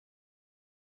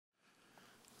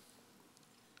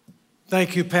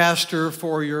Thank you, Pastor,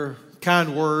 for your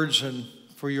kind words and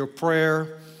for your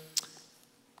prayer.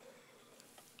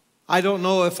 I don't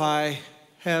know if I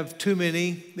have too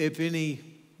many, if any,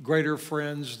 greater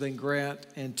friends than Grant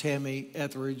and Tammy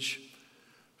Etheridge,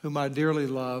 whom I dearly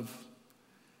love.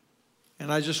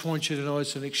 And I just want you to know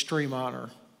it's an extreme honor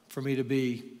for me to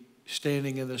be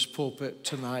standing in this pulpit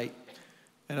tonight.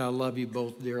 And I love you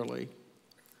both dearly.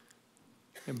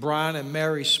 And Brian and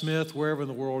Mary Smith, wherever in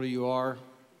the world you are,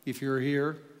 if you're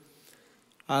here,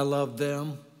 I love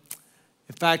them.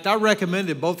 In fact, I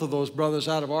recommended both of those brothers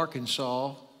out of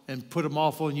Arkansas and put them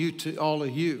off on you, to all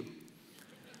of you.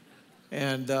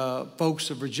 And folks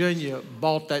of Virginia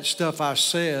bought that stuff I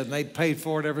said, and they paid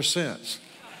for it ever since.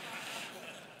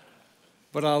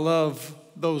 But I love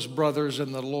those brothers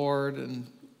in the Lord, and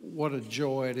what a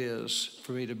joy it is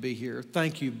for me to be here.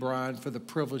 Thank you, Brian, for the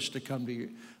privilege to come to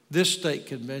this state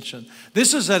convention.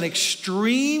 This is an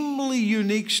extremely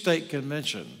unique state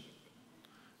convention.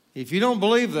 If you don't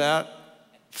believe that,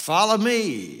 follow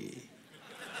me.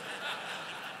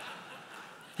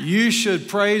 You should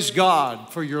praise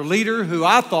God for your leader, who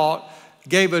I thought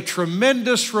gave a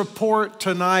tremendous report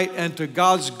tonight, and to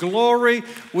God's glory,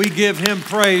 we give him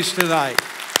praise tonight.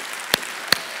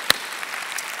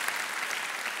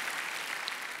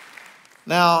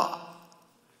 Now,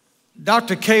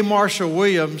 Dr. K. Marshall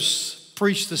Williams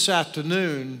preached this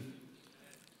afternoon.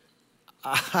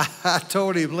 I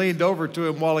told him, leaned over to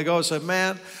him a while ago and said,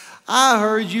 man, I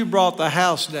heard you brought the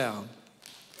house down.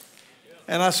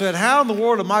 And I said, how in the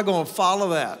world am I going to follow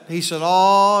that? He said,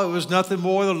 oh, it was nothing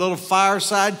more than a little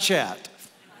fireside chat.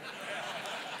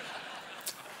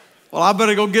 Well, I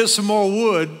better go get some more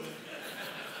wood.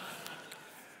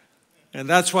 And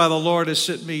that's why the Lord has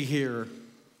sent me here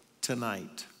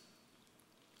tonight.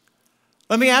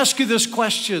 Let me ask you this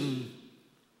question.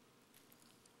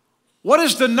 What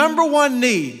is the number one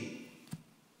need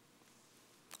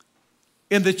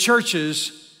in the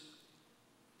churches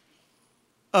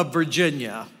of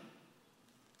Virginia?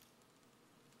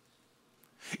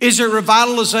 Is it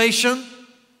revitalization?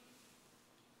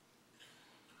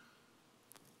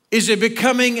 Is it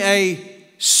becoming a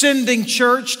sending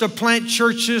church to plant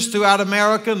churches throughout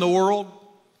America and the world?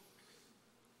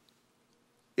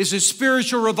 Is it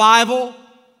spiritual revival?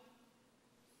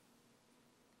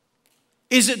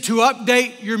 Is it to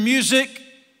update your music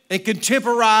and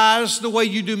contemporize the way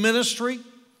you do ministry?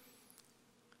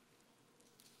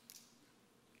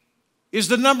 Is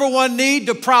the number one need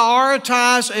to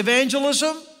prioritize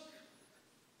evangelism?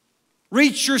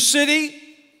 Reach your city?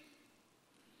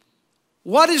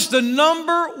 What is the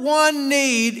number one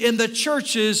need in the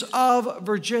churches of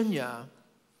Virginia?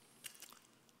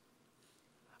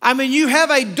 I mean, you have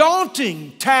a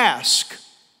daunting task.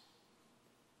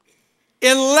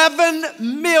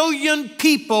 11 million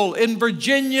people in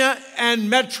Virginia and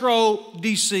Metro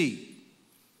D.C.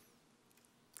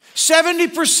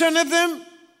 70% of them,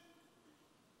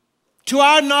 to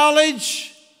our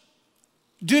knowledge,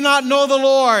 do not know the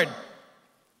Lord.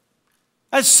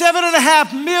 That's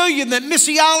 7.5 million that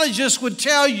missiologists would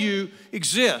tell you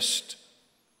exist.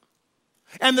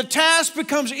 And the task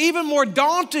becomes even more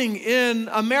daunting in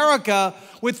America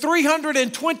with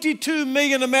 322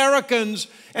 million Americans,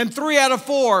 and 3 out of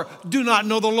 4 do not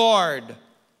know the Lord.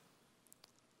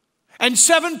 And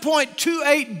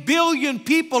 7.28 billion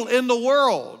people in the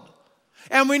world.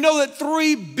 And we know that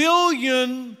 3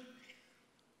 billion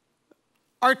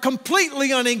are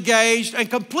completely unengaged and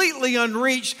completely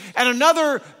unreached, and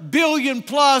another billion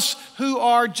plus who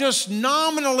are just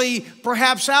nominally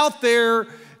perhaps out there.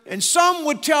 And some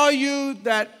would tell you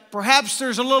that perhaps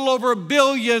there's a little over 1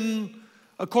 billion,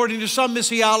 according to some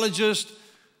missiologists,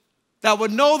 that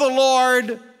would know the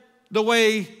Lord the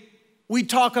way we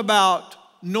talk about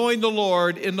knowing the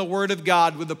Lord in the Word of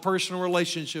God with a personal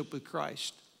relationship with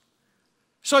Christ.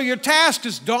 So your task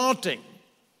is daunting.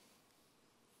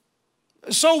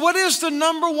 So what is the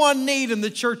number one need in the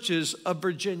churches of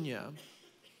Virginia?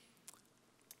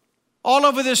 All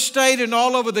over this state and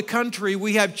all over the country,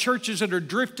 we have churches that are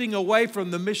drifting away from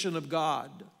the mission of God.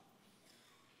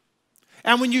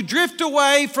 And when you drift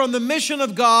away from the mission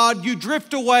of God, you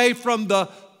drift away from the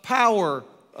power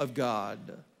of God.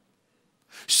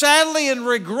 Sadly and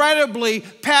regrettably,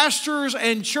 pastors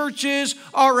and churches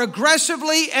are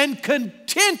aggressively and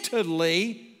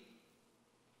contentedly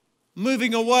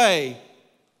moving away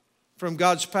from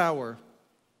God's power.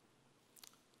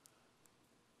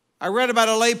 I read about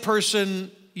a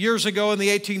layperson years ago in the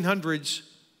 1800s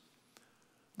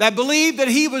that believed that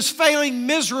he was failing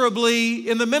miserably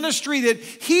in the ministry that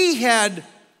he had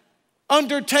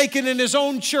undertaken in his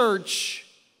own church.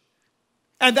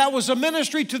 And that was a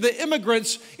ministry to the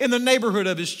immigrants in the neighborhood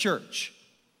of his church.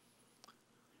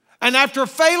 And after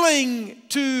failing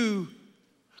to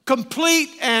complete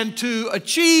and to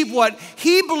achieve what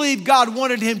he believed God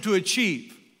wanted him to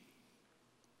achieve,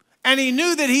 and he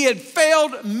knew that he had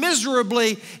failed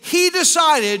miserably, he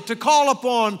decided to call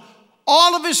upon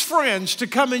all of his friends to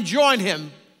come and join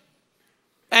him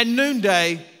at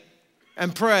noonday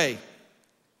and pray.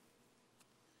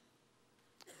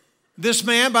 This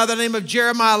man by the name of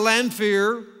Jeremiah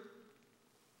Lanphier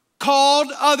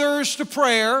called others to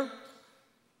prayer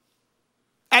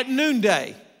at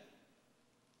noonday.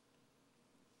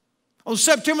 On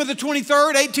September the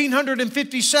 23rd,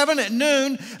 1857 at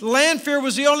noon, Lanphier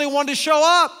was the only one to show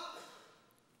up.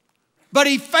 But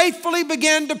he faithfully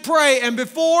began to pray, and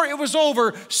before it was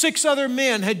over, 6 other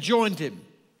men had joined him.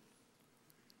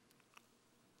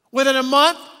 Within a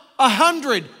month,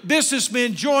 100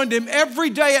 businessmen joined him every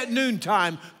day at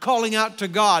noontime, calling out to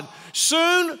God.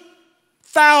 Soon,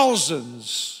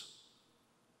 thousands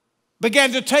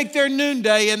began to take their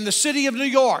noonday in the city of New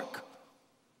York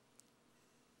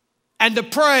and to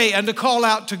pray and to call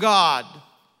out to God.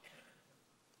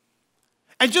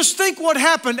 And just think what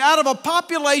happened. Out of a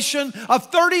population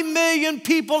of 30 million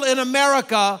people in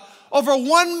America, over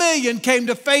 1 million came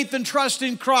to faith and trust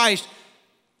in Christ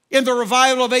in the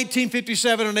revival of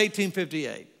 1857 and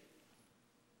 1858.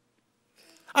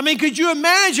 I mean, could you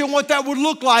imagine what that would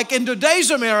look like in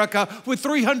today's America with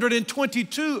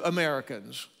 322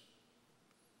 Americans?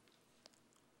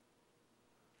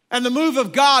 And the move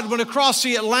of God went across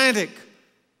the Atlantic,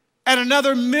 and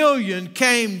another 1 million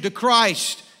came to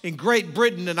Christ in Great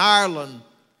Britain and Ireland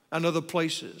and other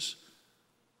places.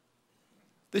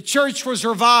 The church was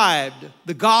revived.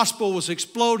 The gospel was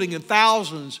exploding, and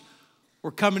thousands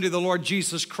were coming to the Lord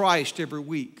Jesus Christ every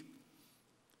week.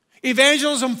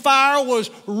 Evangelism fire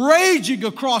was raging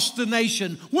across the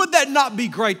nation. Would that not be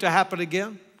great to happen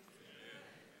again?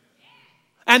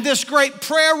 And this great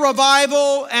prayer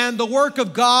revival and the work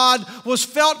of God was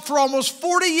felt for almost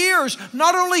 40 years,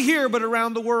 not only here, but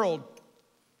around the world.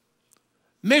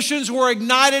 Missions were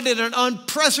ignited in an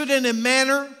unprecedented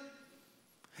manner.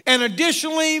 And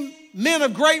additionally, men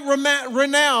of great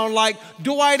renown like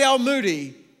Dwight L.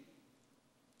 Moody,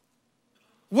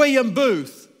 William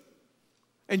Booth,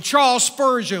 and Charles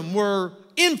Spurgeon were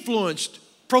influenced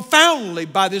profoundly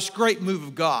by this great move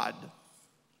of God.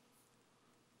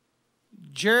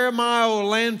 Jeremiah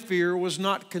Lanphier was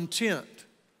not content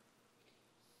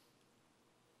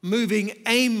moving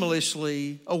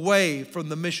aimlessly away from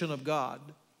the mission of God.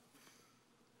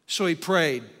 So he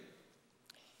prayed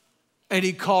and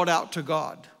he called out to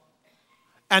God.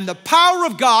 And the power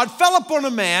of God fell upon a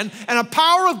man, and a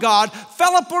power of God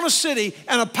fell upon a city,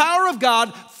 and a power of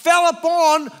God fell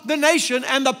upon the nation,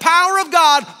 and the power of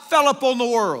God fell upon the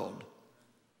world.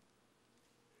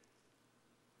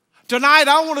 Tonight,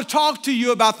 I want to talk to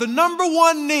you about the number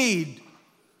one need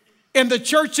in the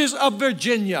churches of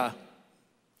Virginia: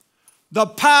 the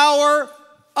power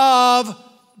of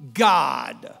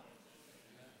God.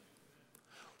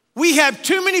 We have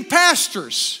too many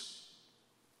pastors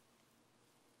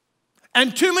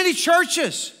and too many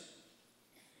churches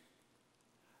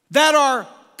that are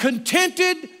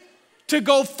contented to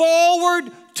go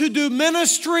forward to do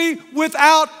ministry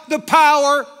without the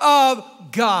power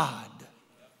of God.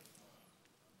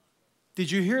 Did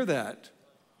you hear that?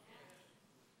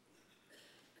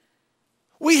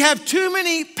 We have too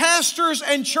many pastors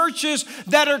and churches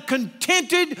that are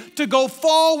contented to go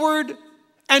forward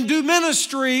and do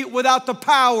ministry without the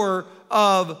power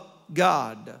of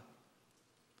God.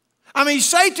 I mean,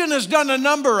 Satan has done a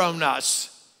number on us.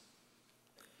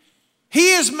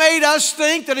 He has made us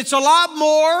think that it's a lot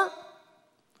more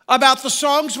about the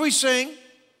songs we sing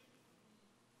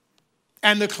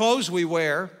and the clothes we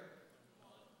wear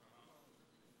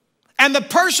and the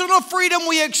personal freedom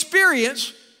we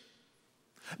experience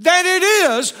than it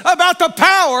is about the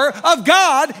power of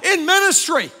God in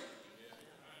ministry.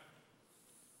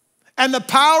 And the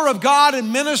power of God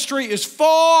in ministry is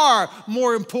far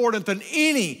more important than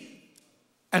any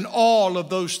and all of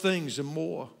those things and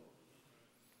more.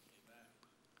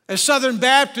 As Southern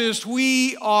Baptists,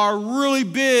 we are really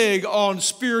big on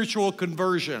spiritual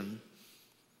conversion.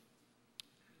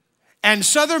 And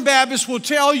Southern Baptists will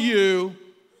tell you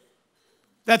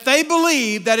that they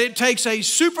believe that it takes a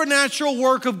supernatural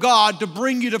work of God to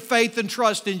bring you to faith and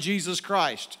trust in Jesus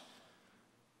Christ.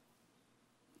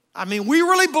 I mean, we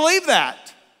really believe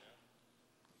that.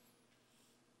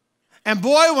 And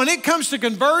boy, when it comes to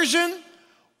conversion,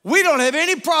 we don't have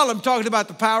any problem talking about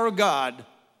the power of God.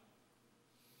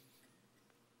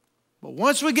 But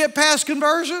once we get past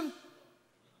conversion,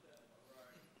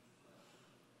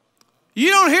 You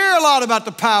don't hear a lot about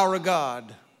the power of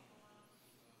God.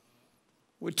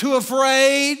 We're too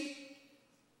afraid,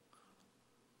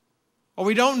 or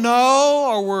we don't know,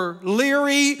 or we're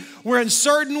leery, we're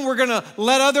uncertain, we're going to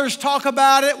let others talk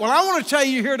about it. Well, I want to tell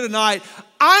you here tonight,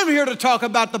 I'm here to talk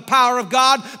about the power of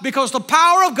God, because the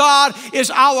power of God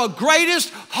is our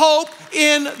greatest hope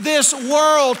in this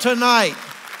world tonight.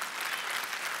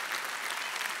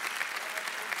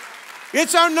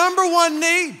 It's our number one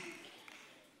need.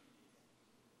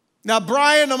 Now,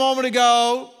 Brian, a moment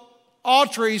ago,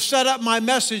 Autry set up my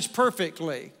message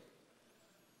perfectly.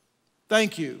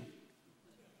 Thank you.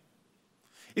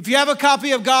 If you have a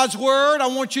copy of God's Word, I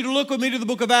want you to look with me to the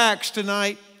book of Acts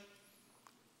tonight.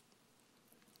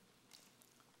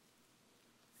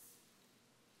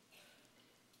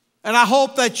 And I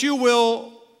hope that you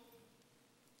will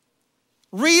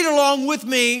read along with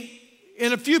me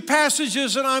in a few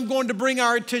passages that I'm going to bring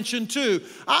our attention to.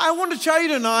 I want to tell you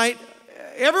tonight,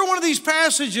 every one of these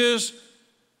passages,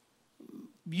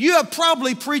 you have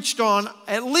probably preached on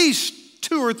at least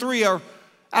 2 or 3 out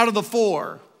of the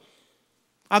 4.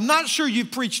 I'm not sure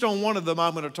you've preached on one of them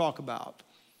I'm going to talk about,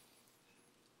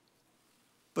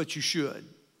 but you should.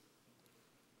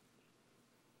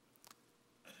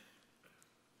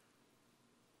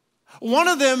 One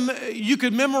of them you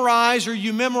could memorize, or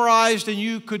you memorized and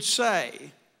you could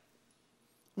say.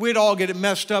 We'd all get it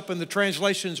messed up in the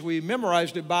translations we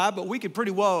memorized it by, but we could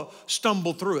pretty well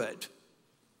stumble through it.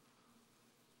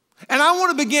 And I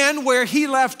want to begin where he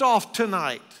left off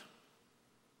tonight.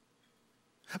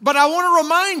 But I want to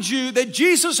remind you that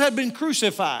Jesus had been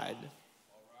crucified.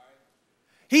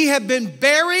 He had been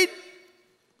buried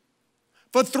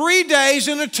for 3 days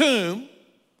in a tomb,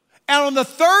 and on the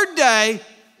 3rd day,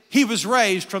 he was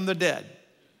raised from the dead.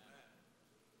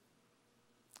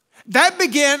 That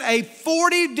began a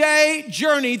 40-day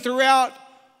journey throughout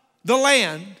the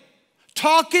land,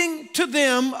 talking to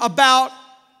them about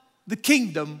the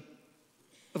kingdom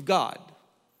of God.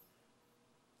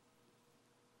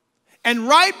 And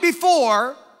right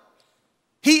before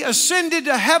he ascended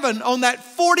to heaven on that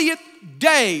 40th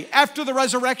day after the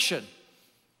resurrection,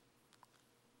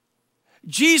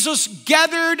 Jesus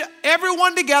gathered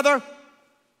everyone together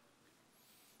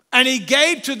and he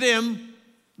gave to them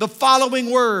the following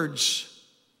words.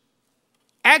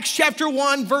 Acts chapter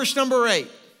 1, verse number 8.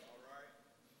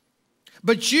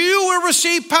 But you will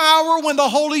receive power when the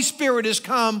Holy Spirit has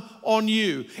come on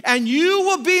you. And you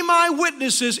will be my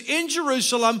witnesses in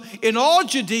Jerusalem, in all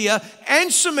Judea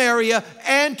and Samaria,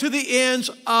 and to the ends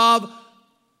of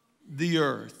the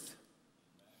earth.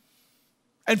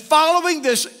 And following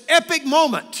this epic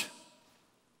moment,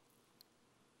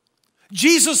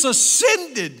 Jesus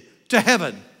ascended to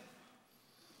heaven.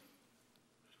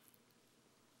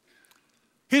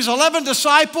 His 11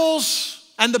 disciples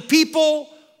and the people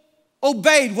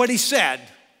obeyed what he said.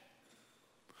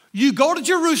 You go to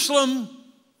Jerusalem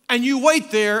and you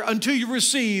wait there until you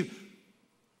receive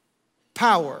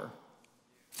power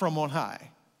from on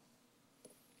high.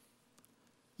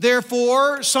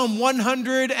 Therefore, some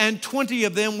 120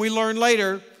 of them, we learn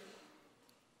later,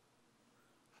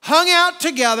 hung out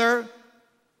together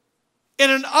in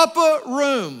an upper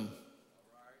room,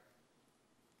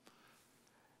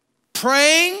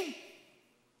 praying,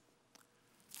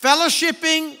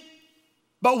 fellowshipping,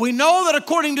 but we know that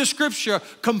according to Scripture,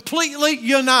 completely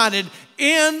united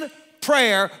in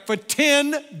prayer for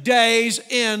 10 days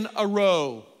in a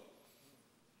row.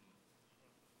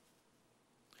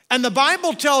 And the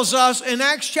Bible tells us in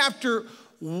Acts chapter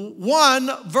 1,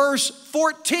 verse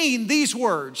 14, these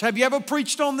words. Have you ever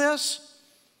preached on this?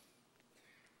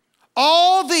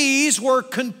 All these were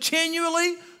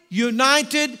continually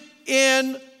united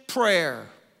in prayer,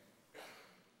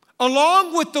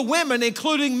 along with the women,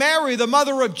 including Mary, the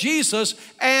mother of Jesus,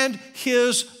 and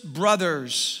his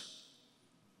brothers.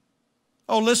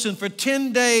 Oh, listen, for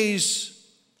 10 days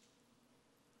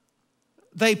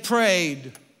they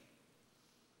prayed.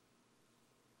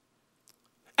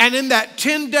 And in that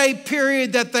 10-day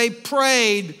period that they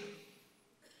prayed,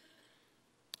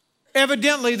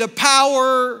 evidently the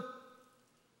power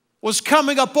was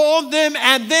coming upon them,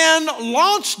 and then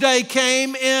launch day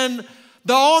came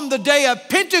on the day of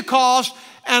Pentecost,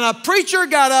 and a preacher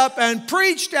got up and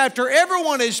preached after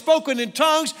everyone had spoken in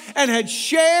tongues and had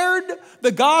shared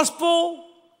the gospel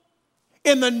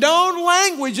in the known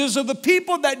languages of the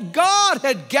people that God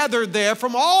had gathered there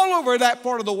from all over that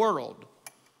part of the world.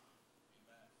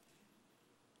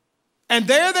 And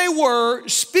there they were,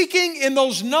 speaking in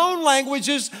those known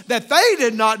languages that they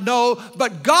did not know,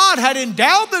 but God had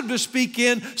endowed them to speak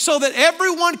in so that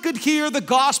everyone could hear the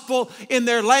gospel in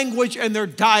their language and their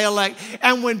dialect.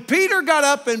 And when Peter got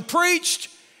up and preached,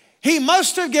 He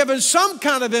must have given some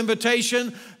kind of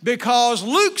invitation, because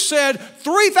Luke said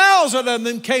 3,000 of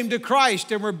them came to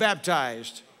Christ and were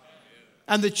baptized.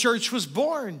 And the church was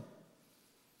born.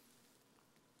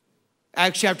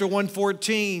 Acts chapter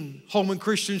 1:14, Holman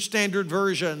Christian Standard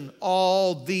Version.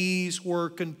 All these were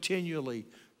continually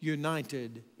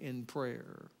united in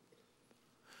prayer.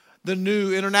 The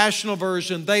New International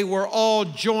Version, they were all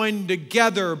joined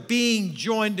together, being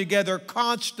joined together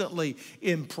constantly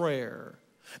in prayer.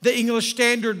 The English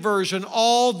Standard Version,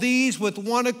 all these with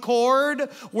one accord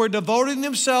were devoting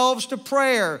themselves to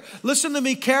prayer. Listen to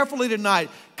me carefully tonight.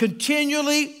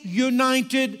 Continually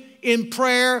united in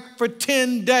prayer for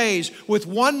 10 days with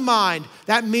one mind.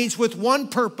 That means with one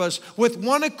purpose, with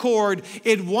one accord,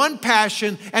 in one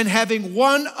passion, and having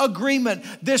one agreement.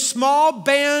 This small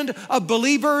band of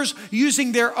believers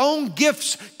using their own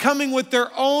gifts, coming with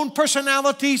their own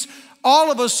personalities,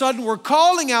 all of a sudden were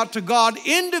calling out to God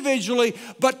individually,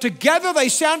 but together they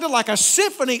sounded like a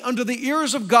symphony under the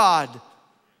ears of God,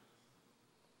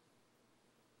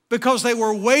 because they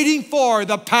were waiting for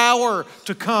the power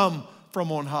to come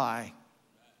from on high.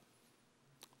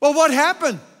 Well, what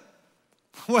happened?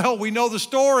 Well, we know the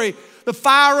story. The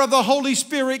fire of the Holy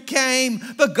Spirit came.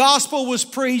 The gospel was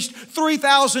preached.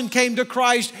 3,000 came to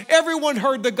Christ. Everyone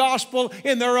heard the gospel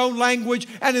in their own language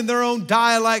and in their own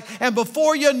dialect. And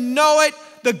before you know it,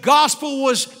 the gospel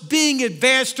was being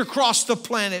advanced across the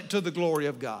planet to the glory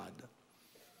of God.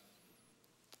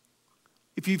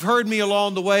 If you've heard me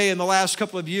along the way in the last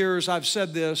couple of years, I've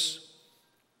said this.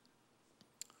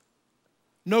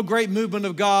 No great movement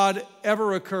of God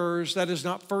ever occurs that is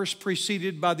not first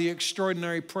preceded by the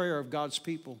extraordinary prayer of God's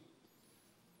people.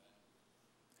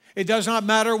 It does not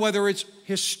matter whether it's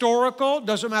historical,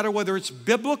 doesn't matter whether it's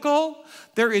biblical.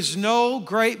 There is no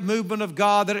great movement of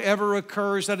God that ever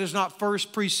occurs that is not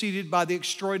first preceded by the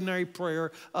extraordinary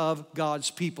prayer of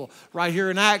God's people. Right here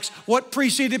in Acts, what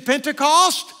preceded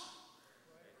Pentecost?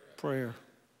 Prayer.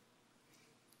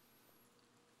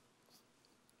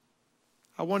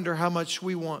 I wonder how much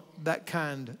we want that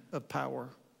kind of power.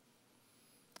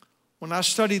 When I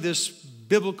study this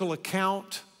biblical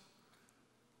account,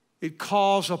 it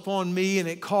calls upon me and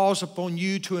it calls upon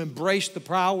you to embrace the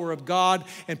power of God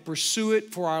and pursue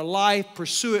it for our life,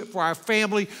 pursue it for our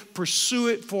family, pursue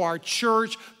it for our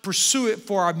church, pursue it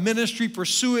for our ministry,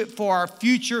 pursue it for our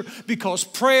future, because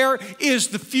prayer is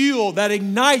the fuel that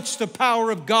ignites the power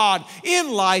of God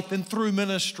in life and through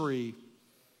ministry.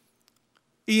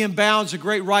 Ian Bounds, a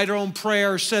great writer on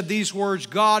prayer, said these words: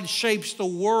 God shapes the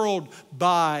world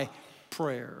by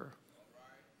prayer.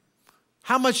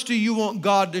 How much do you want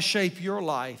God to shape your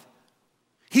life?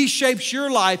 He shapes your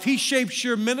life. He shapes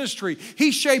your ministry.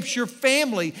 He shapes your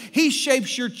family. He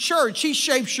shapes your church. He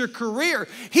shapes your career.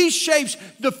 He shapes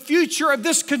the future of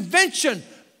this convention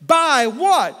by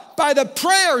what? By the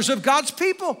prayers of God's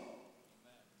people.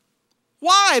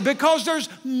 Why? Because there's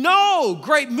no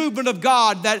great movement of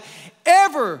God that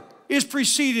ever is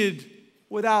preceded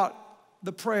without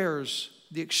the prayers,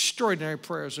 the extraordinary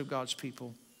prayers of God's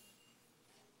people.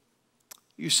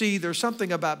 You see, there's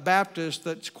something about Baptists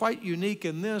that's quite unique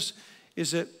in this,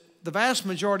 is that the vast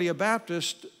majority of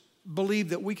Baptists believe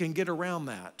that we can get around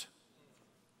that.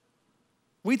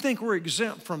 We think we're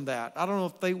exempt from that. I don't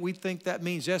know if we think that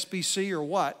means SBC or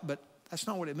what, but that's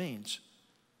not what it means.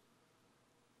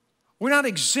 We're not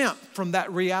exempt from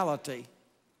that reality.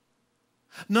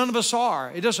 None of us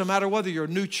are. It doesn't matter whether you're a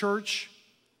new church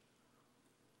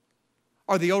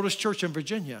or the oldest church in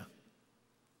Virginia.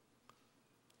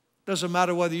 Doesn't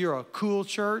matter whether you're a cool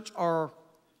church or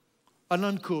an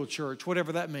uncool church,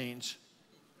 whatever that means.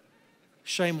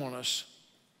 Shame on us.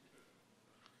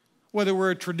 Whether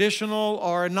we're a traditional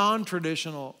or a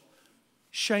non-traditional,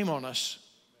 shame on us.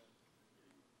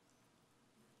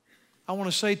 I want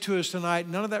to say to us tonight,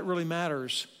 none of that really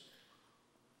matters.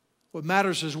 What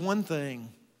matters is one thing: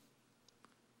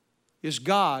 is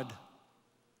God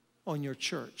on your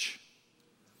church?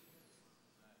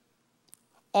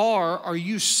 Or are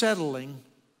you settling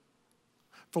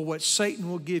for what Satan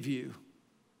will give you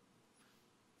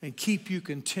and keep you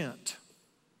content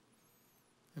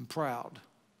and proud?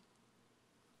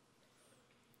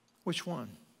 Which one?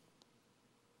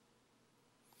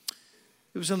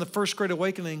 It was in the First Great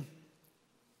Awakening.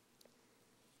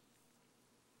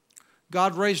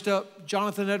 God raised up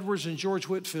Jonathan Edwards and George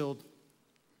Whitefield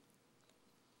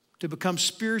to become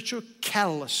spiritual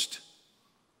catalysts,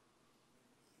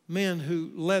 men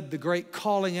who led the great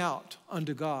calling out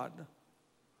unto God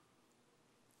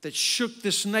that shook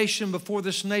this nation before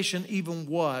this nation even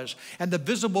was. And the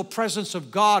visible presence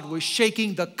of God was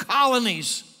shaking the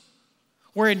colonies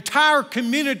where entire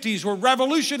communities were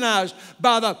revolutionized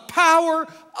by the power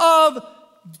of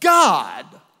God.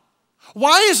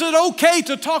 Why is it okay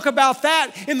to talk about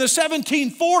that in the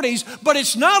 1740s, but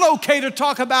it's not okay to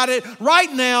talk about it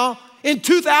right now in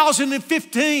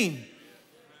 2015?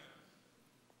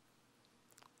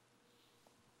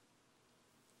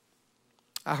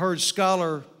 I heard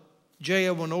scholar J.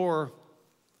 Edwin Orr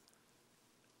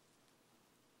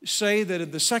say that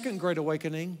in the Second Great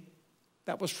Awakening,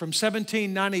 that was from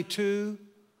 1792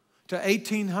 to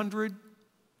 1800,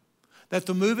 that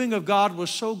the moving of God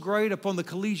was so great upon the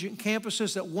collegiate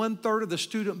campuses that 1/3 of the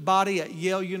student body at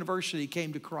Yale University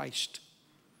came to Christ.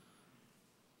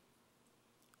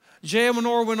 J. Edwin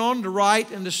Orr went on to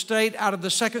write and to state, out of the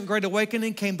Second Great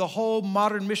Awakening came the whole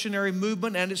modern missionary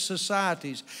movement and its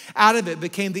societies. Out of it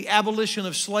became the abolition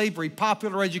of slavery,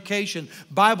 popular education,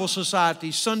 Bible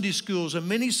societies, Sunday schools, and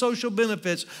many social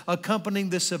benefits accompanying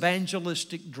this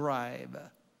evangelistic drive.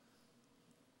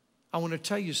 I want to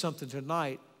tell you something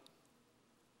tonight.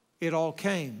 It all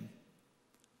came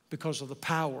because of the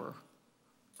power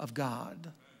of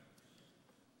God.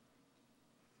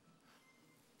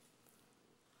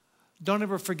 Don't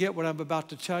ever forget what I'm about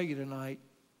to tell you tonight.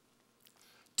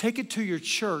 Take it to your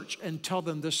church and tell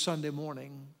them this Sunday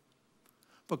morning,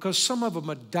 because some of them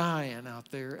are dying out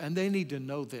there and they need to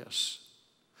know this.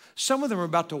 Some of them are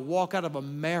about to walk out of a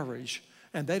marriage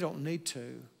and they don't need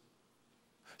to.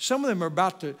 Some of them are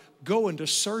about to go into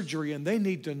surgery and they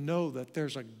need to know that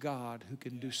there's a God who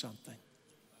can do something.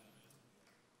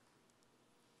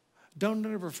 Don't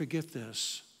ever forget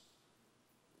this.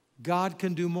 God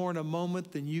can do more in a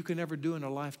moment than you can ever do in a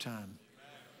lifetime.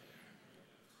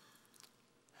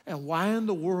 And why in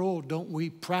the world don't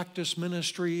we practice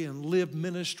ministry and live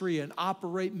ministry and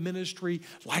operate ministry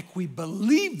like we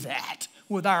believe that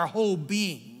with our whole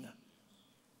being?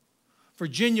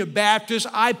 Virginia Baptist,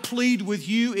 I plead with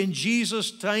you in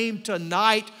Jesus' name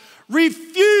tonight,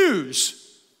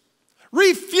 refuse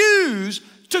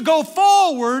to go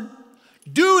forward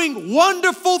doing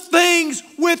wonderful things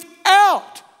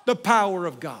without the power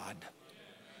of God.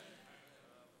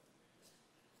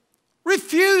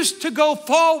 Refuse to go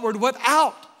forward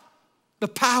without the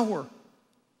power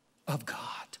of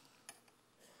God.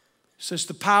 Since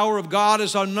the power of God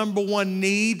is our number one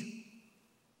need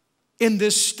in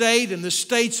this state, in the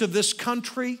states of this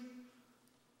country,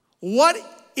 what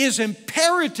is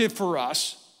imperative for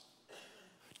us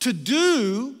to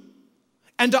do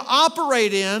and to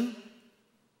operate in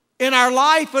our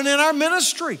life and in our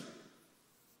ministry?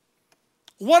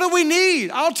 What do we need?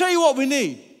 I'll tell you what we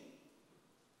need.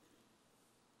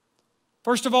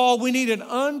 First of all, we need an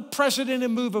unprecedented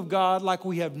move of God like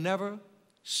we have never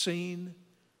seen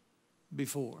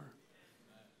before.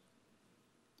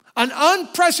 An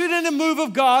unprecedented move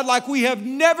of God like we have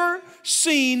never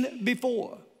seen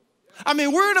before. I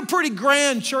mean, we're in a pretty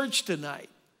grand church tonight.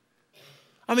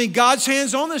 I mean, God's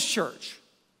hand's on this church.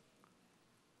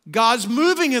 God's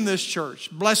moving in this church.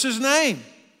 Bless His name.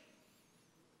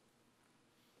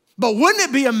 But wouldn't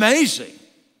it be amazing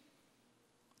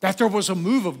that there was a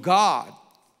move of God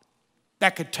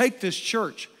that could take this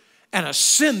church and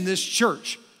ascend this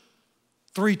church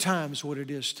 3 times what it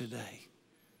is today,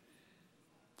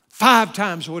 5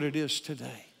 times what it is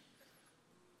today?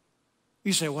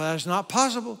 You say, well, that's not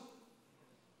possible.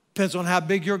 Depends on how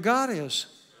big your God is.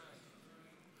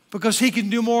 Because He can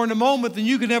do more in a moment than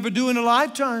you can ever do in a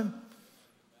lifetime.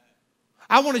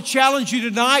 I want to challenge you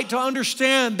tonight to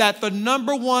understand that the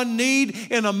number one need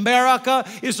in America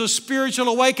is a spiritual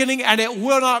awakening, and it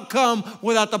will not come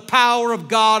without the power of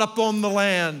God upon the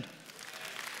land.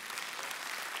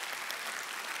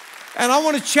 And I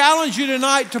want to challenge you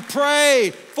tonight to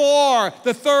pray for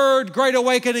the third great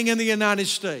awakening in the United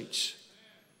States.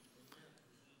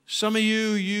 Some of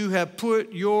you have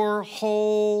put your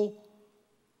whole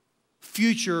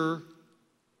future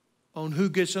on who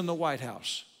gets in the White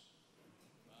House.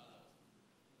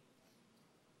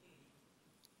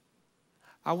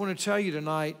 I want to tell you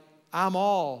tonight, I'm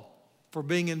all for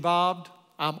being involved.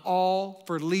 I'm all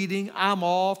for leading. I'm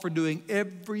all for doing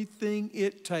everything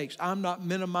it takes. I'm not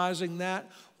minimizing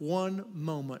that one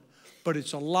moment. But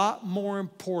it's a lot more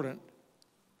important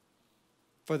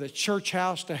for the church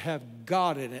house to have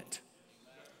God in it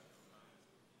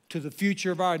to the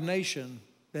future of our nation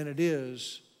than it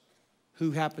is who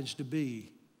happens to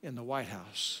be in the White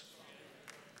House.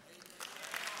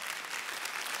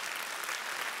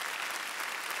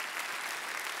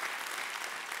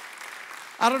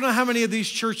 I don't know how many of these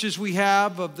churches we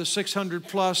have of the 600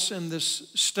 plus in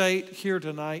this state here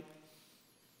tonight.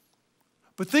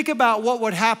 But think about what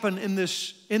would happen in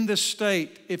this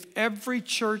state if every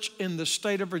church in the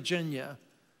state of Virginia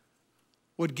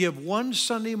would give one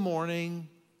Sunday morning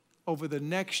over the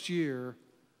next year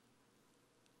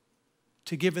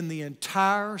to giving the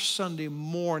entire Sunday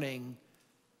morning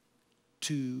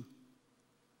to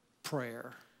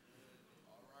prayer.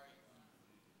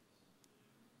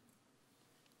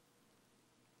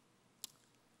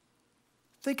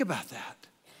 Think about that.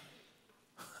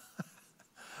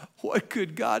 What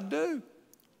could God do?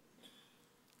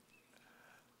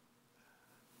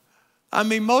 I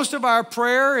mean, most of our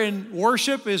prayer and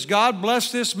worship is, God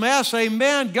bless this mess,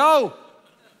 amen, go.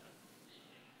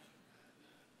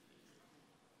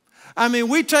 I mean,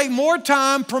 we take more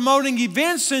time promoting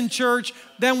events in church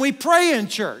than we pray in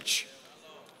church.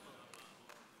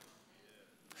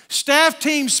 Staff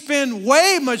teams spend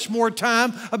way much more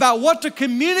time about what to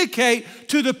communicate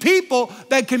to the people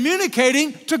than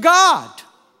communicating to God.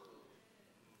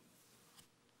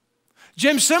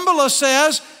 Jim Cymbala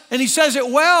says, and he says it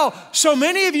well, so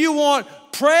many of you want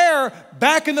prayer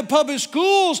back in the public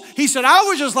schools. He said, I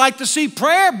would just like to see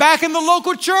prayer back in the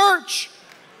local church.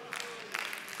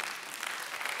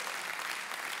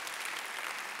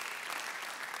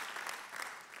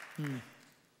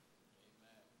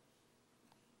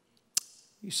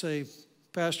 You say,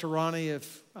 Pastor Ronnie,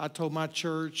 if I told my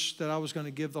church that I was going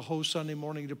to give the whole Sunday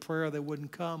morning to prayer, they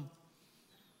wouldn't come.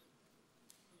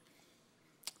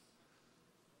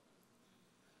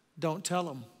 Don't tell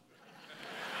them.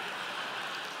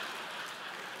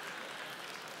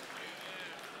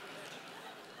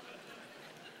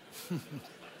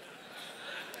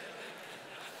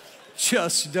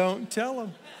 Just don't tell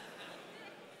them.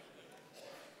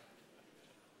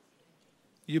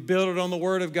 You build it on the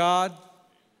Word of God.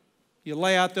 You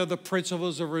lay out there the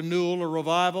principles of renewal or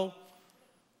revival.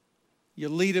 You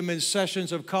lead them in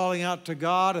sessions of calling out to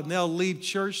God, and they'll leave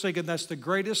church thinking that's the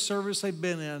greatest service they've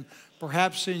been in,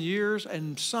 perhaps in years,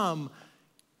 and some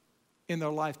in their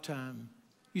lifetime.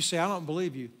 You say, I don't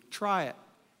believe you. Try it.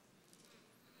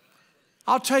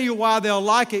 I'll tell you why they'll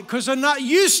like it, because they're not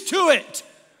used to it.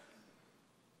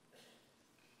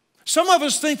 Some of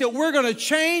us think that we're going to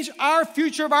change our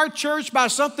future of our church by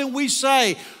something we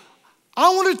say.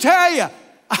 I want to tell you,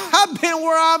 I've been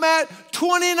where I'm at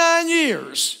 29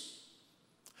 years.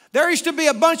 There used to be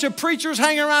a bunch of preachers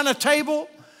hanging around a table,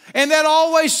 and they'd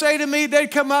always say to me, they'd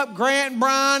come up, Grant,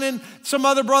 Brian, and some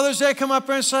other brothers, they'd come up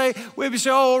there and say, we'd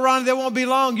say, oh, Ronnie, they won't be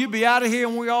long. You'll be out of here,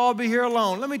 and we'll all be here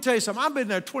alone. Let me tell you something. I've been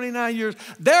there 29 years.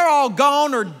 They're all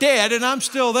gone or dead, and I'm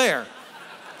still there.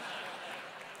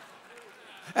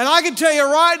 And I can tell you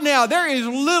right now, there is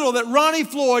little that Ronnie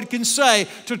Floyd can say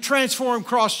to transform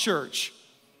Cross Church.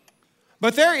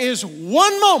 But there is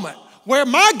one moment where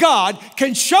my God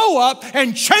can show up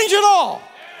and change it all.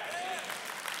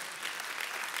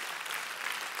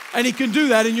 And He can do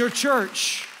that in your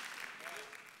church.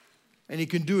 And He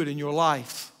can do it in your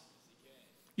life.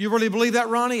 You really believe that,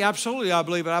 Ronnie? Absolutely, I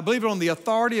believe it. I believe it on the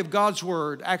authority of God's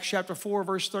Word. Acts chapter 4,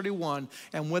 verse 31.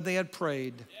 And when they had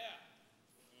prayed...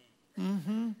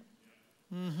 Come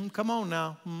on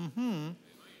now.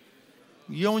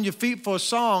 You're on your feet for a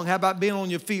song. How about being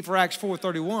on your feet for Acts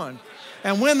 4:31?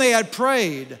 And when they had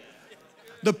prayed,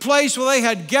 the place where they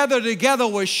had gathered together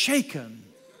was shaken.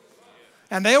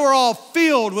 And they were all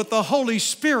filled with the Holy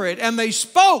Spirit. And they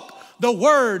spoke the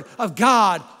word of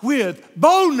God with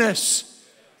boldness.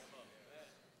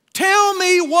 Tell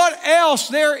me what else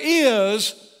there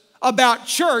is about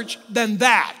church than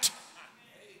that.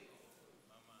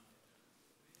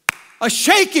 A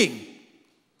shaking.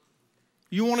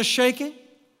 You want a shaking?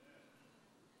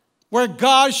 Where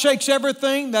God shakes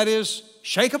everything that is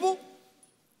shakeable?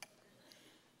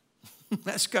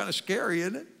 That's kind of scary,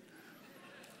 isn't it?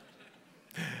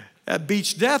 That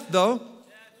beats death, though.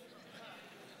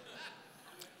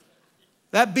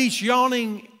 That beats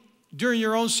yawning during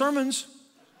your own sermons.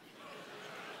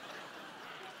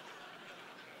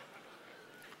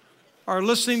 Or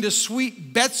listening to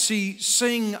Sweet Betsy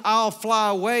sing I'll Fly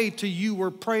Away till you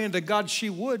were praying to God she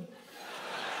would.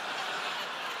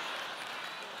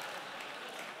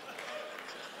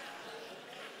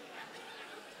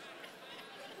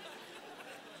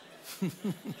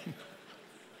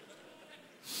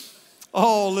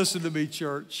 Oh, listen to me,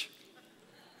 church.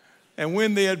 And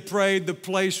when they had prayed, the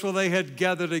place where they had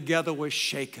gathered together was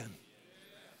shaken.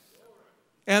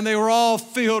 And they were all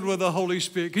filled with the Holy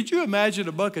Spirit. Could you imagine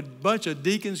a bunch of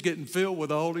deacons getting filled with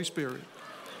the Holy Spirit?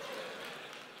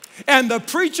 And the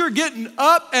preacher getting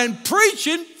up and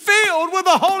preaching filled with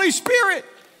the Holy Spirit.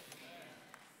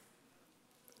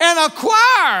 And a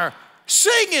choir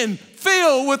singing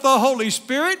filled with the Holy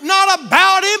Spirit, not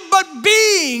about Him, but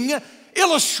being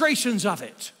illustrations of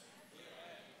it.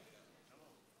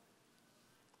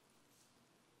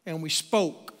 And we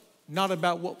spoke not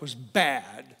about what was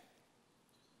bad,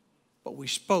 but we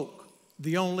spoke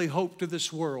the only hope to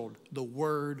this world, the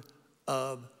Word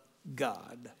of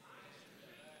God.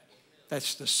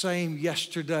 That's the same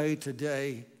yesterday,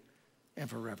 today, and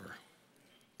forever.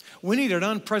 We need an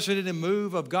unprecedented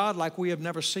move of God like we have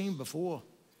never seen before.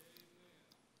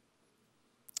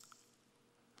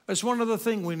 That's one other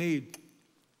thing we need.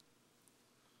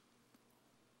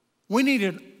 We need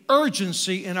an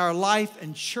urgency in our life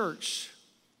and church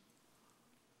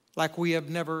like we have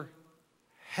never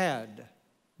had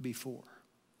before.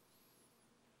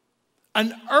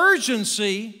 An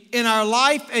urgency in our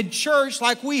life and church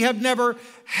like we have never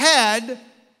had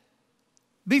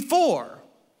before.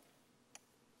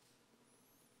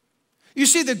 You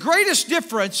see, the greatest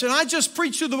difference, and I just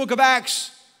preached through the book of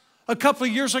Acts a couple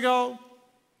of years ago.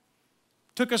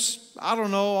 Took us, I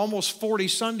don't know, almost 40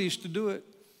 Sundays to do it.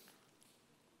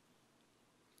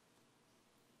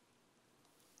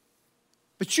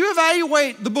 But you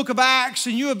evaluate the book of Acts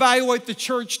and you evaluate the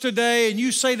church today and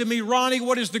you say to me, Ronnie,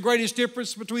 what is the greatest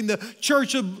difference between the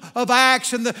church of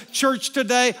Acts and the church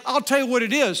today? I'll tell you what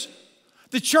it is.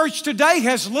 The church today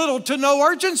has little to no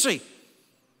urgency.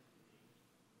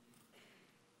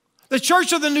 The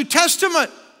church of the New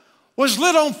Testament was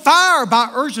lit on fire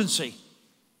by urgency.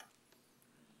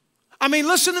 I mean,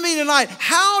 listen to me tonight.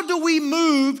 How do we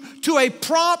move to a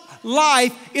prompt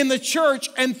life in the church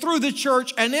and through the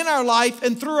church and in our life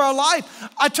and through our life?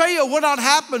 I tell you, it would not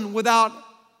happen without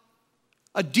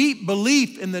a deep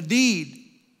belief in the need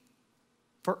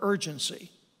for urgency.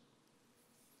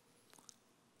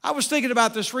 I was thinking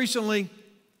about this recently,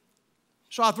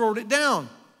 so I wrote it down.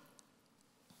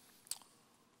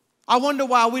 I wonder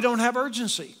why we don't have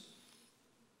urgency.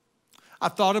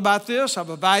 I've thought about this.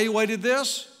 I've evaluated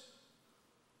this.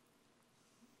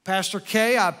 Pastor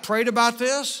Kay, I prayed about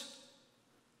this.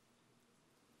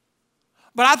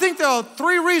 But I think there are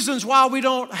 3 reasons why we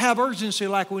don't have urgency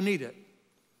like we need it.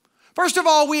 First of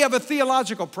all, we have a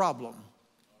theological problem.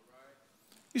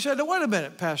 You said, now, wait a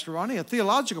minute, Pastor Ronnie, a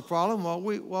theological problem?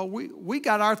 Well, we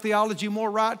got our theology more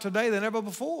right today than ever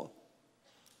before.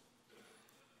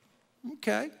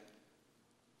 Okay.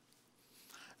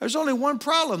 There's only one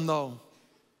problem, though.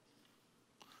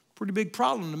 Pretty big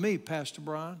problem to me, Pastor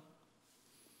Brian.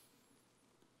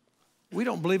 We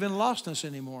don't believe in lostness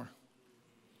anymore.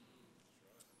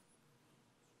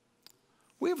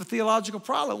 We have a theological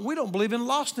problem. We don't believe in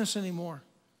lostness anymore.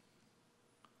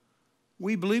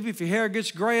 We believe if your hair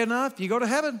gets gray enough, you go to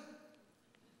heaven.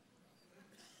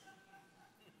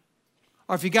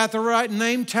 Or if you got the right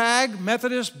name tag,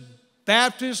 Methodist,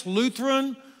 Baptist,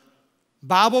 Lutheran,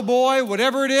 Bible boy,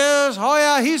 whatever it is, oh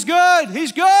yeah, he's good,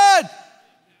 he's good.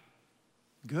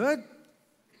 Good?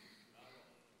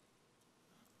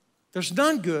 There's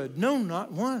none good. No,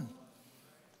 not one.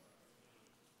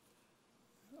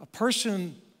 A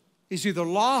person is either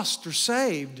lost or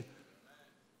saved.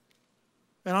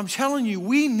 And I'm telling you,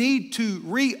 we need to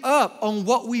re-up on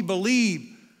what we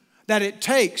believe that it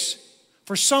takes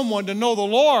for someone to know the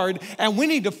Lord. And we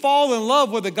need to fall in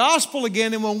love with the gospel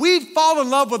again. And when we fall in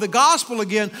love with the gospel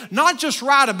again, not just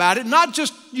write about it, not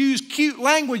just use cute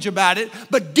language about it,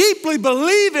 but deeply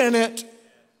believe in it,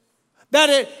 that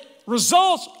it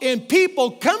results in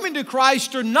people coming to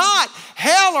Christ or not,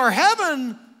 hell or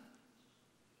heaven.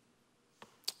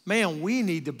 Man, we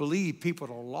need to believe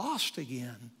people are lost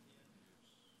again.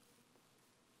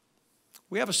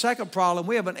 We have a second problem.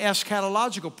 We have an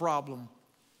eschatological problem.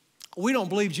 We don't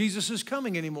believe Jesus is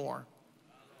coming anymore.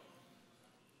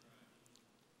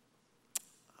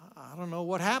 I don't know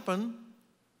what happened,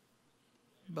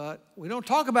 but we don't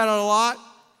talk about it a lot.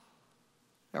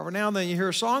 Every now and then you hear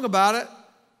a song about it.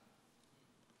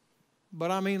 But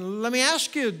I mean, let me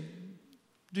ask you,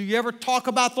 do you ever talk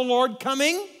about the Lord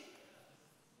coming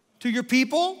to your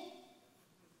people?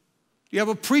 Do you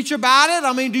ever preach about it?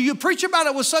 I mean, do you preach about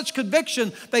it with such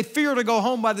conviction they fear to go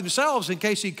home by themselves in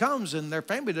case he comes and their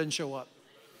family doesn't show up?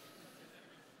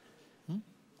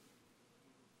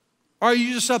 Or are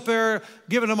you just up there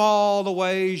giving them all the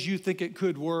ways you think it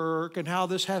could work and how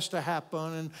this has to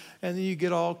happen, and then you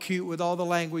get all cute with all the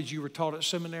language you were taught at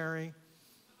seminary?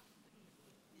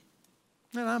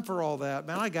 Man, I'm for all that,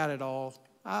 man. I got it all.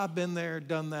 I've been there,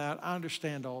 done that. I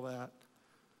understand all that.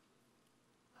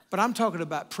 But I'm talking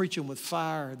about preaching with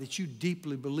fire that you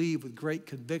deeply believe with great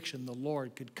conviction the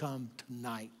Lord could come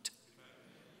tonight.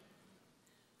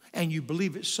 And you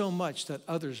believe it so much that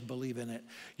others believe in it.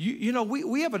 You know,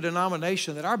 we have a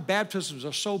denomination that our baptisms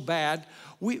are so bad.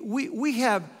 We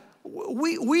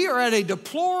are at a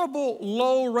deplorable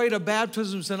low rate of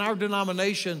baptisms in our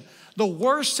denomination, the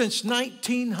worst since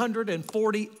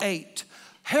 1948.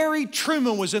 Harry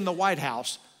Truman was in the White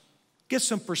House. Get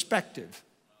some perspective.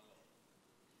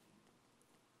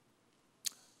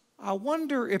 I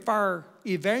wonder if our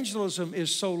evangelism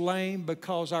is so lame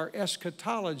because our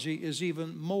eschatology is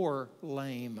even more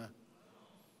lame.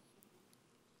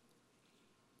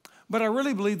 But I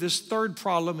really believe this third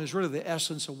problem is really the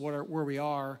essence of where we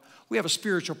are. We have a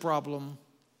spiritual problem.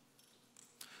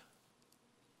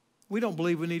 We don't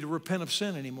believe we need to repent of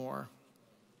sin anymore.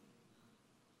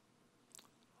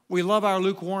 We love our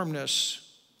lukewarmness.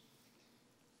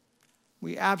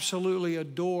 We absolutely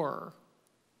adore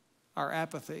our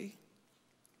apathy.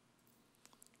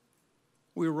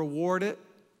 We reward it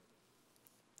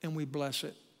and we bless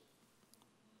it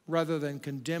rather than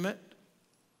condemn it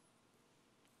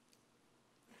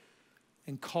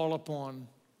and call upon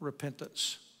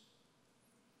repentance.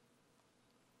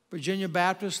 Virginia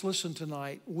Baptist, listen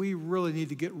tonight. We really need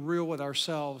to get real with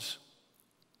ourselves.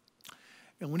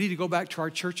 And we need to go back to our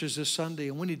churches this Sunday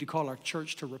and we need to call our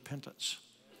church to repentance.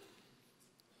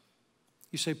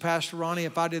 You say, Pastor Ronnie,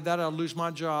 if I did that, I'd lose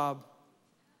my job.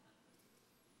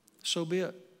 So be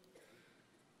it.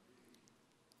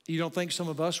 You don't think some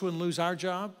of us wouldn't lose our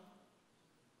job?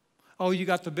 Oh, you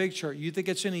got the big church. You think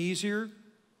it's any easier?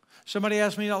 Somebody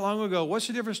asked me not long ago, what's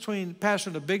the difference between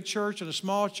pastoring a big church and a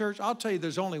small church? I'll tell you,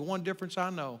 there's only one difference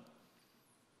I know.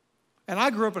 And I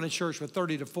grew up in a church with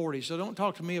 30 to 40, so don't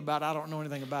talk to me about it. I don't know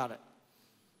anything about it.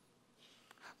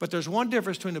 But there's one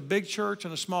difference between a big church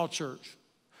and a small church.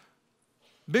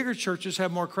 Bigger churches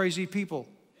have more crazy people.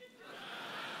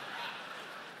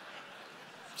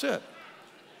 That's it.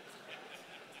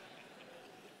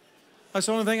 That's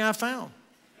the only thing I found.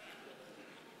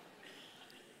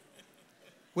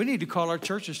 We need to call our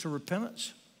churches to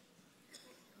repentance.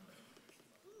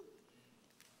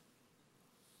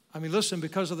 I mean, listen,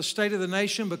 because of the state of the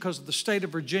nation, because of the state of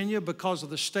Virginia, because of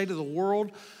the state of the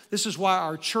world, this is why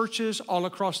our churches all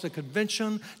across the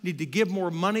convention need to give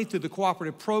more money through the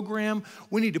cooperative program.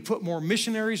 We need to put more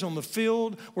missionaries on the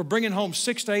field. We're bringing home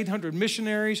 600 to 800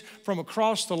 missionaries from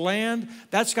across the land.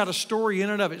 That's got a story in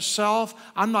and of itself.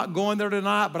 I'm not going there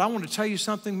tonight, but I want to tell you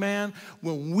something, man.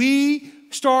 When we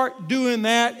start doing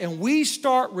that and we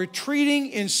start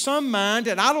retreating in some mind,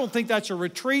 and I don't think that's a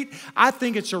retreat, I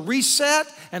think it's a reset,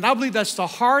 and I believe that's the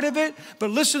heart of it.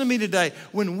 But listen to me today.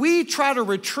 When we try to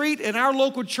retreat in our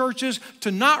local churches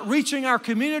to not reaching our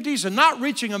communities and not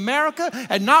reaching America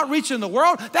and not reaching the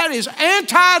world, that is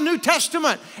anti-New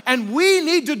Testament. And we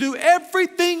need to do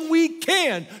everything we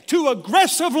can to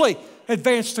aggressively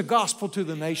advance the gospel to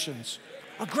the nations.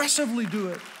 Aggressively do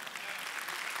it.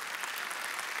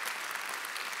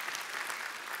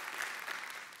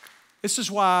 This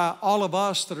is why all of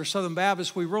us that are Southern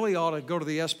Baptists, we really ought to go to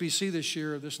the SBC this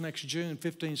year, this next June,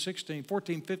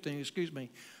 14, 15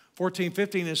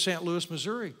 in St. Louis,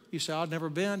 Missouri. You say, I've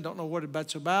never been, don't know what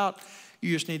that's about.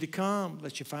 You just need to come,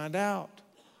 let you find out.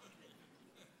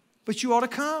 But you ought to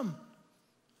come.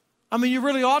 I mean, you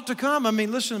really ought to come. I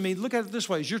mean, listen to me, look at it this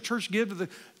way. Does your church give to the,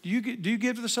 do you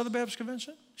give to the Southern Baptist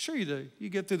Convention? Sure you do. You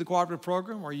give through the cooperative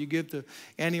program, or you give to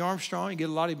Annie Armstrong, you give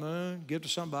to Lottie Moon, give to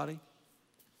somebody.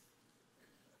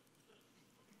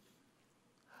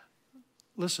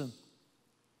 Listen,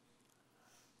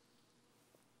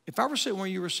 if I were sitting where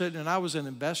you were sitting and I was an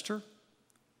investor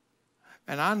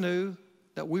and I knew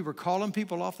that we were calling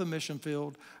people off the mission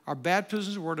field, our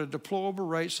baptisms were at a deplorable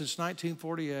rate since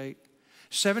 1948,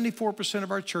 74% of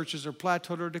our churches are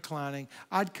plateaued or declining,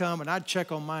 I'd come and I'd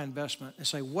check on my investment and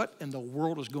say, what in the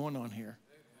world is going on here?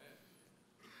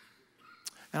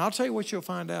 And I'll tell you what you'll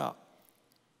find out,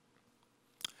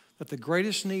 that the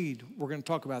greatest need we're going to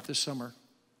talk about this summer,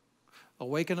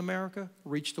 awaken America,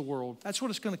 reach the world. That's what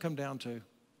it's going to come down to.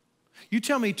 You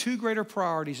tell me two greater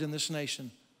priorities in this nation.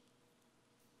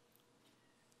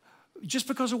 Just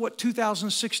because of what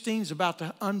 2016 is about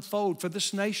to unfold for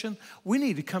this nation, we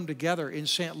need to come together in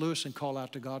St. Louis and call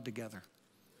out to God together.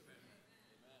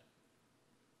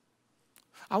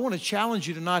 I want to challenge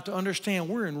you tonight to understand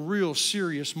we're in real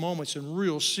serious moments and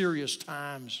real serious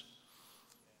times.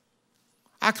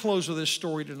 I close with this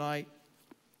story tonight.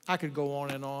 I could go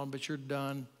on and on, but you're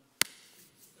done.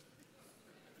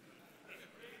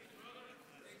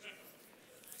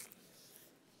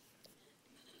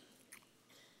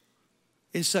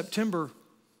 In September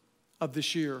of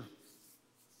this year,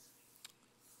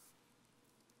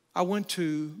 I went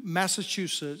to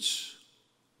Massachusetts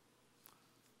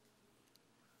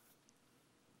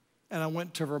and I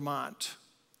went to Vermont.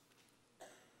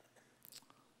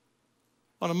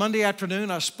 On a Monday afternoon,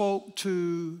 I spoke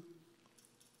to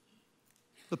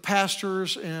the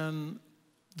pastors in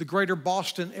the greater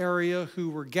Boston area who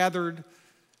were gathered,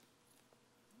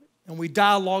 and we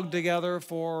dialogued together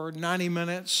for 90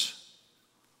 minutes,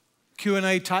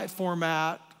 Q&A type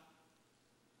format.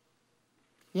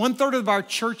 1/3 of our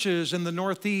churches in the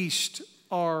Northeast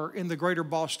are in the greater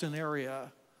Boston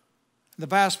area. The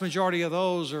vast majority of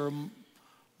those are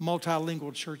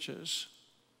multilingual churches.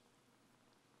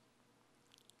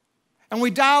 And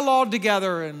we dialogued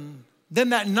together, and then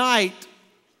that night,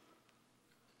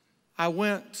 I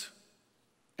went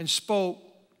and spoke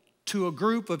to a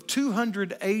group of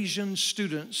 200 Asian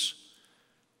students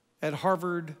at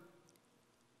Harvard,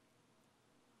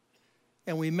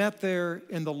 and we met there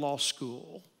in the law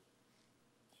school.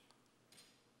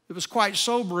 It was quite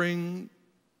sobering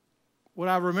when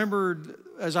I remembered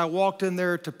as I walked in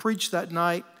there to preach that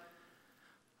night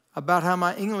about how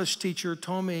my English teacher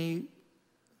told me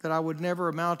that I would never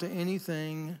amount to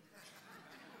anything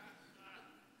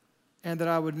and that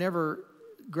I would never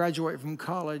graduate from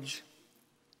college,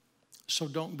 so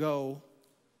don't go.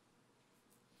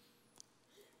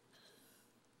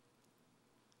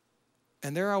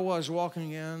 And there I was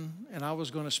walking in, and I was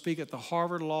going to speak at the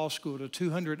Harvard Law School to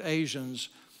 200 Asians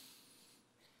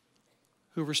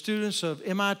who were students of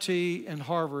MIT and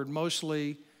Harvard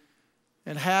mostly,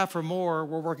 and half or more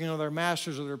were working on their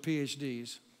masters or their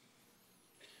PhDs.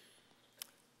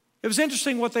 It was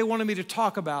interesting what they wanted me to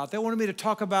talk about. They wanted me to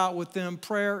talk about with them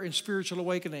prayer and spiritual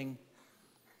awakening.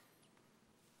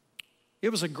 It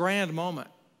was a grand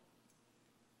moment.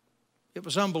 It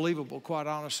was unbelievable, quite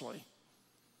honestly.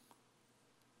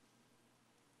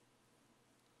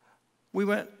 We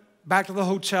went back to the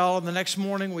hotel, and the next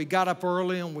morning we got up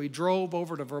early and we drove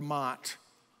over to Vermont.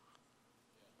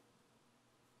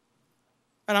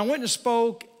 And I went and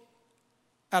spoke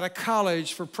at a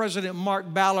college for President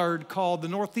Mark Ballard called the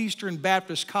Northeastern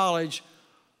Baptist College,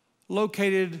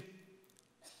 located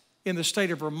in the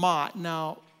state of Vermont.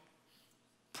 Now,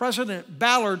 President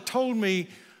Ballard told me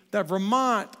that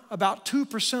Vermont, about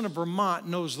 2% of Vermont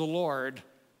knows the Lord,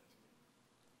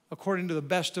 according to the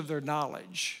best of their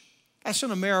knowledge. That's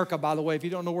in America, by the way, if you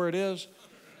don't know where it is.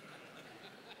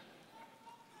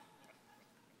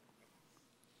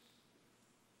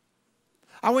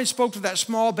 I went and spoke to that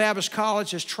small Baptist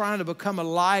college that's trying to become a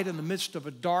light in the midst of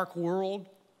a dark world.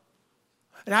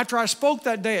 And after I spoke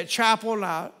that day at chapel and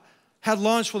I had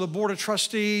lunch with the board of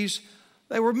trustees,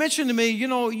 they were mentioning to me, you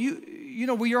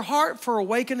know, with your heart for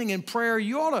awakening and prayer,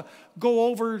 you ought to go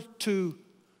over to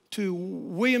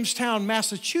Williamstown,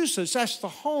 Massachusetts. That's the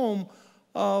home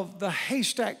of the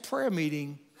Haystack prayer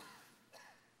meeting.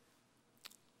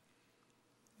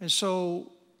 And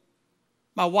so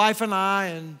my wife and I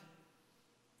and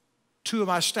two of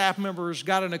my staff members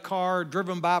got in a car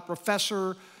driven by a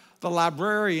professor, the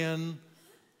librarian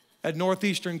at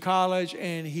Northeastern College,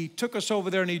 and he took us over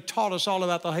there and he taught us all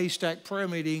about the Haystack prayer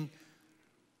meeting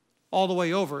all the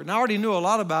way over. And I already knew a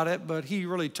lot about it, but he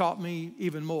really taught me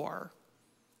even more.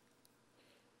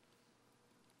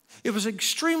 It was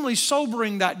extremely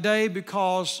sobering that day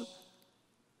because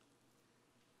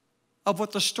of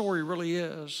what the story really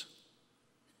is.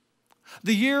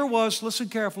 The year was, listen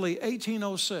carefully,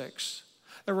 1806.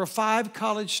 There were 5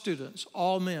 college students,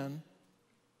 all men,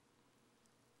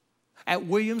 at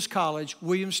Williams College,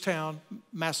 Williamstown,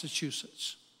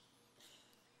 Massachusetts.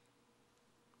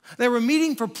 They were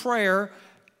meeting for prayer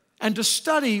and to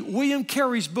study William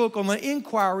Carey's book on the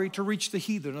inquiry to reach the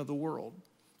heathen of the world.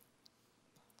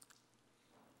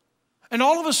 And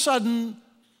all of a sudden,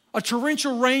 a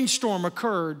torrential rainstorm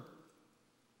occurred.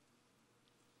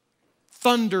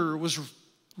 Thunder was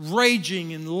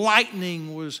raging and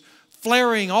lightning was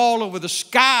flaring all over the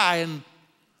sky, and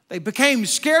they became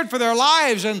scared for their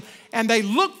lives, and they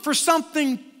looked for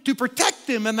something to protect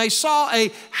them, and they saw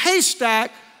a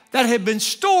haystack that had been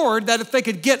stored, that if they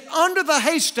could get under the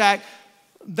haystack,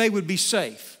 they would be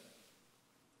safe.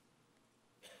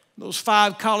 Those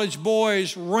 5 college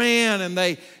boys ran and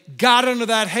they got under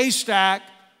that haystack,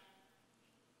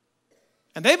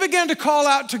 and they began to call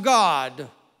out to God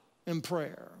in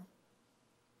prayer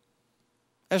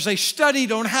as they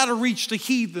studied on how to reach the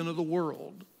heathen of the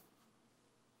world.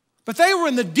 But they were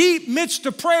in the deep midst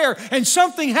of prayer, and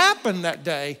something happened that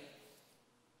day.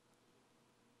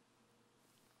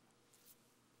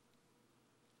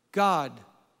 God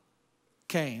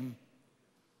came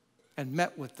and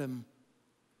met with them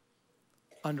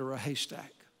under a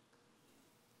haystack.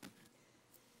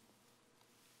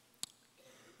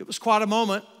 It was quite a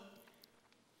moment,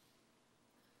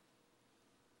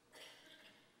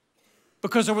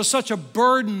 because there was such a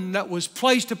burden that was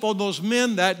placed upon those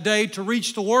men that day to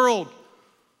reach the world,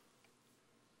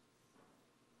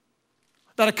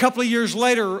 that a couple of years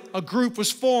later, a group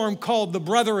was formed called the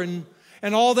Brethren,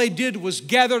 and all they did was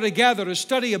gather together to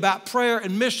study about prayer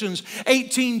and missions.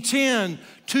 1810,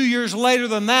 2 years later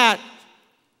than that,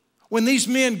 When these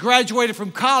men graduated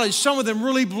from college, some of them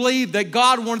really believed that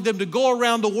God wanted them to go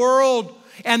around the world,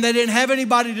 and they didn't have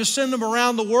anybody to send them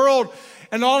around the world.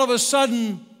 And all of a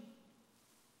sudden,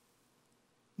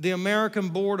 the American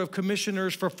Board of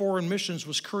Commissioners for Foreign Missions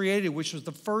was created, which was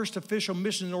the first official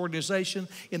mission organization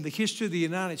in the history of the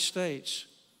United States.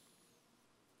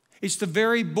 It's the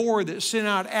very board that sent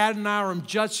out Adoniram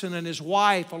Judson and his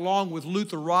wife, along with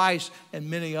Luther Rice and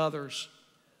many others.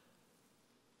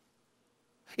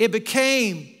 It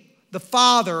became the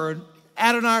father, and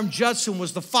Adoniram Judson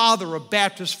was the father of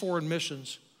Baptist foreign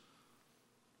missions.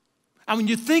 And when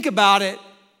you think about it,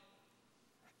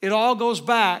 it all goes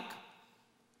back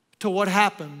to what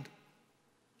happened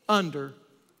under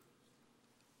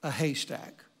a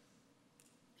haystack.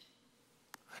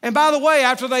 And by the way,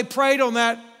 after they prayed on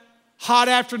that hot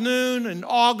afternoon in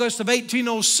August of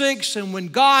 1806, and when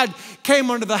God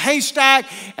came under the haystack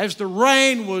as the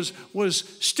rain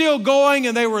was still going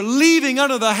and they were leaving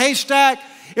under the haystack,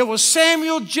 it was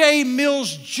Samuel J.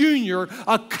 Mills Jr.,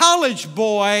 a college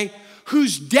boy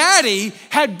whose daddy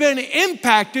had been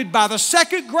impacted by the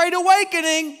Second Great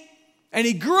Awakening, and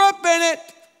he grew up in it.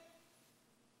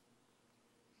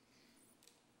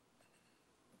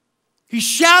 He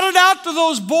shouted out to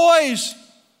those boys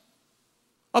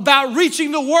about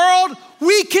reaching the world.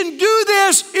 We can do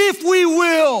this if we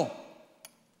will.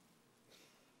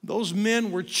 Those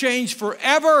men were changed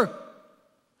forever.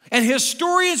 And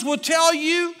historians will tell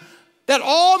you that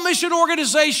all mission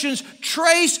organizations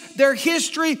trace their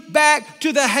history back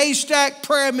to the haystack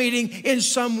prayer meeting in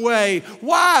some way.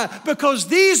 Why? Because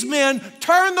these men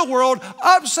turned the world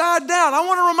upside down. I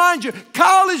want to remind you,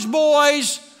 college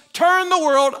boys turned the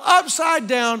world upside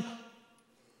down,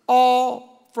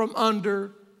 all from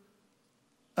under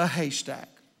a haystack.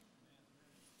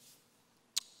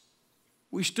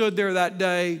 We stood there that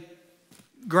day,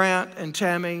 Grant and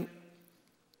Tammy,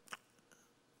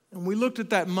 and we looked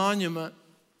at that monument.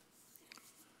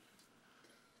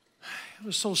 It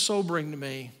was so sobering to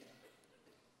me.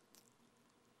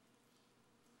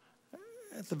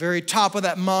 At the very top of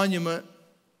that monument,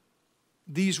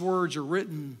 these words are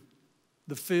written: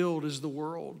 "The field is the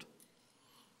world."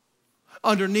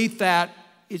 Underneath that,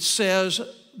 it says,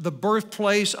 "The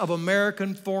birthplace of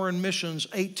American foreign missions,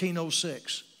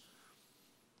 1806.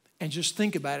 And just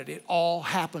think about it. It all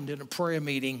happened in a prayer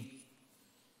meeting.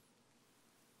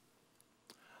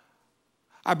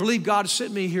 I believe God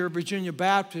sent me here at Virginia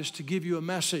Baptist to give you a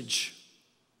message.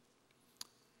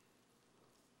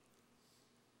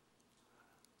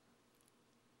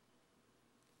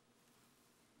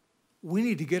 We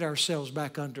need to get ourselves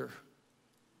back under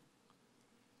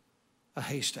a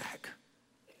haystack.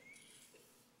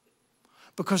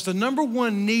 Because the number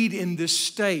one need in this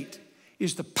state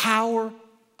is the power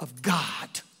of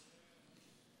God.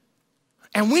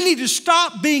 And we need to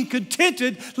stop being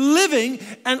contented living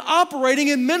and operating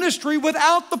in ministry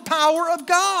without the power of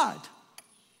God.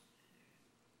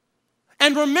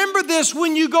 And remember this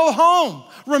when you go home.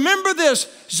 Remember this,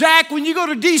 Zach, when you go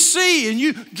to D.C. and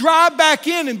you drive back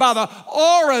in, and by the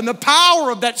aura and the power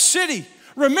of that city,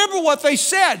 remember what they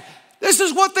said. This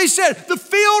is what they said: the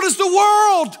field is the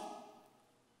world.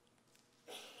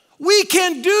 We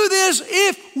can do this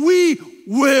if we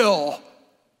will.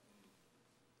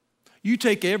 You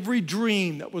take every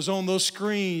dream that was on those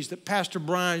screens that Pastor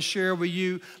Brian shared with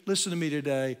you. Listen to me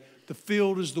today. The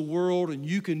field is the world, and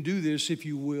you can do this if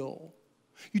you will.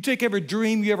 You take every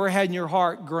dream you ever had in your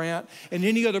heart, Grant, and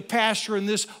any other pastor in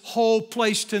this whole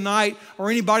place tonight, or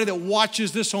anybody that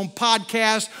watches this on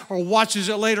podcast or watches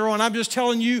it later on. I'm just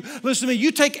telling you, listen to me.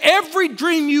 You take every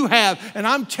dream you have, and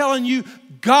I'm telling you,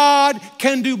 God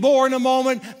can do more in a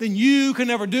moment than you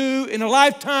can ever do in a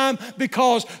lifetime,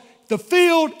 because the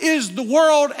field is the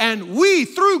world, and we,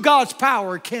 through God's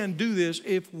power, can do this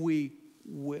if we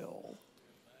will.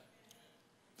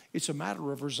 It's a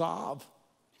matter of resolve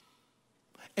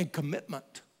and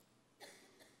commitment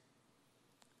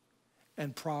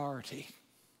and priority.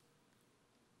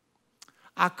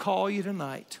 I call you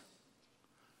tonight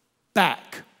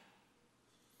back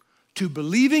to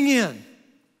believing in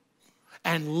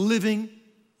and living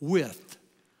with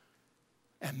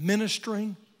and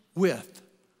ministering with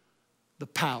the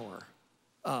power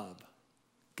of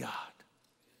God.